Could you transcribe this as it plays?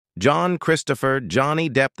John Christopher Johnny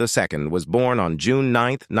Depp II was born on June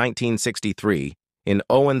 9, 1963, in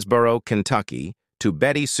Owensboro, Kentucky, to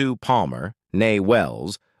Betty Sue Palmer, née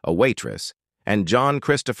Wells, a waitress, and John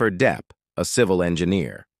Christopher Depp, a civil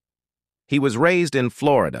engineer. He was raised in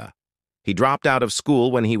Florida. He dropped out of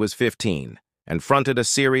school when he was 15 and fronted a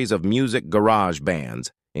series of music garage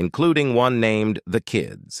bands, including one named The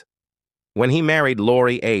Kids. When he married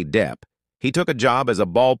Lori A. Depp, he took a job as a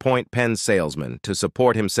ballpoint-pen salesman to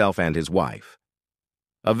support himself and his wife.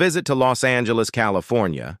 A visit to Los Angeles,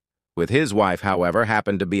 California, with his wife, however,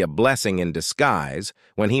 happened to be a blessing in disguise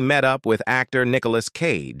when he met up with actor Nicolas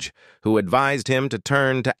Cage, who advised him to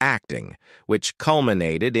turn to acting, which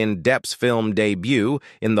culminated in Depp's film debut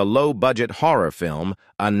in the low-budget horror film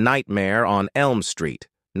A Nightmare on Elm Street,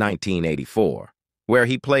 1984, where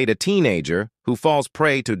he played a teenager who falls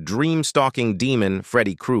prey to dream-stalking demon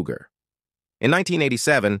Freddy Krueger. In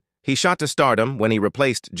 1987, he shot to stardom when he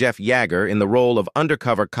replaced Jeff Yagher in the role of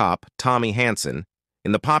undercover cop Tommy Hanson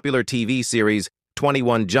in the popular TV series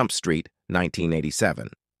 21 Jump Street, 1987.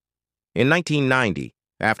 In 1990,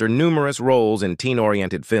 after numerous roles in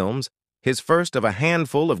teen-oriented films, his first of a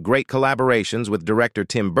handful of great collaborations with director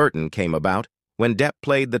Tim Burton came about when Depp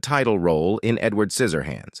played the title role in Edward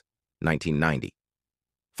Scissorhands, 1990.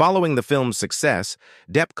 Following the film's success,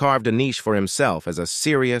 Depp carved a niche for himself as a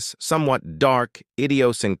serious, somewhat dark,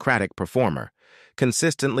 idiosyncratic performer,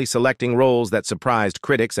 consistently selecting roles that surprised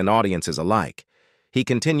critics and audiences alike. He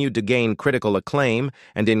continued to gain critical acclaim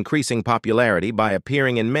and increasing popularity by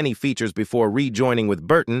appearing in many features before rejoining with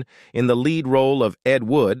Burton in the lead role of Ed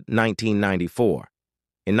Wood, 1994.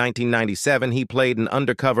 In 1997, he played an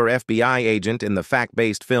undercover FBI agent in the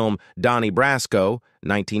fact-based film Donnie Brasco,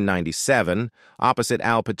 1997, opposite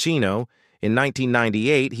Al Pacino. In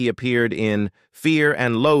 1998, he appeared in Fear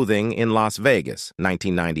and Loathing in Las Vegas,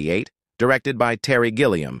 1998, directed by Terry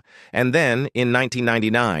Gilliam, and then, in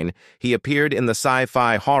 1999, he appeared in the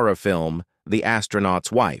sci-fi horror film The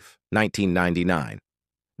Astronaut's Wife, 1999.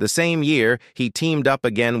 The same year, he teamed up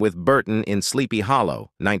again with Burton in Sleepy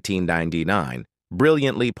Hollow, 1999,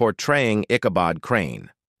 brilliantly portraying Ichabod Crane.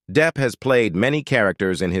 Depp has played many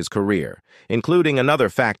characters in his career, including another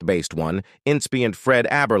fact-based one, Inspient Fred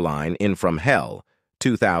Aberline in From Hell,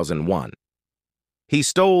 2001. He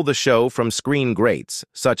stole the show from screen greats,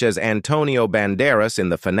 such as Antonio Banderas in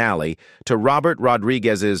the finale, to Robert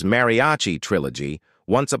Rodriguez's mariachi trilogy,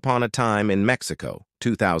 Once Upon a Time in Mexico,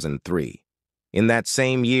 2003. In that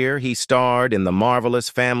same year, he starred in the marvelous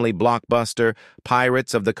family blockbuster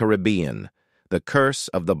Pirates of the Caribbean, The Curse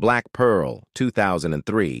of the Black Pearl,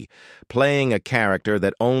 2003, playing a character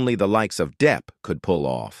that only the likes of Depp could pull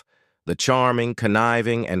off, the charming,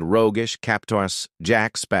 conniving, and roguish Captain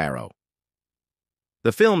Jack Sparrow.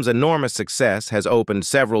 The film's enormous success has opened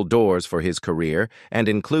several doors for his career and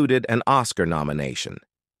included an Oscar nomination.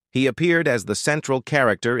 He appeared as the central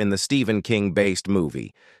character in the Stephen King-based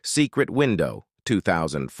movie, Secret Window,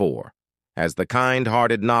 2004, as the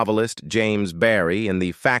kind-hearted novelist James Barrie in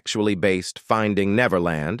the factually based Finding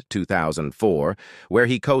Neverland, 2004, where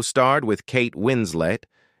he co-starred with Kate Winslet,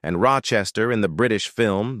 and Rochester in the British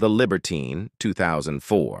film The Libertine,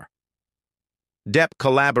 2004. Depp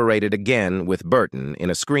collaborated again with Burton in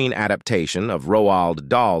a screen adaptation of Roald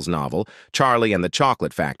Dahl's novel Charlie and the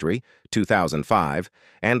Chocolate Factory, 2005,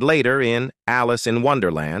 and later in Alice in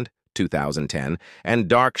Wonderland, 2010, and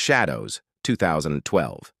Dark Shadows,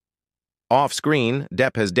 2012. Off-screen,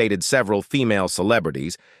 Depp has dated several female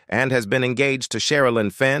celebrities and has been engaged to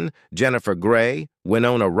Sherilyn Fenn, Jennifer Grey,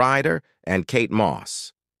 Winona Ryder, and Kate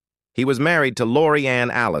Moss. He was married to Lori Ann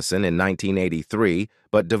Allison in 1983,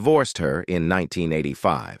 but divorced her in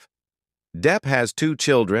 1985. Depp has 2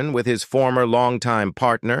 children with his former longtime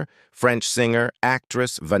partner, French singer,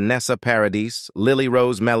 actress Vanessa Paradis, Lily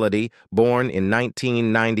Rose Melody, born in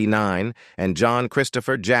 1999, and John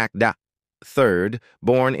Christopher Jack III,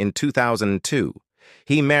 born in 2002.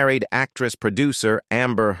 He married actress-producer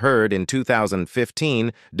Amber Heard in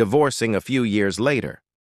 2015, divorcing a few years later.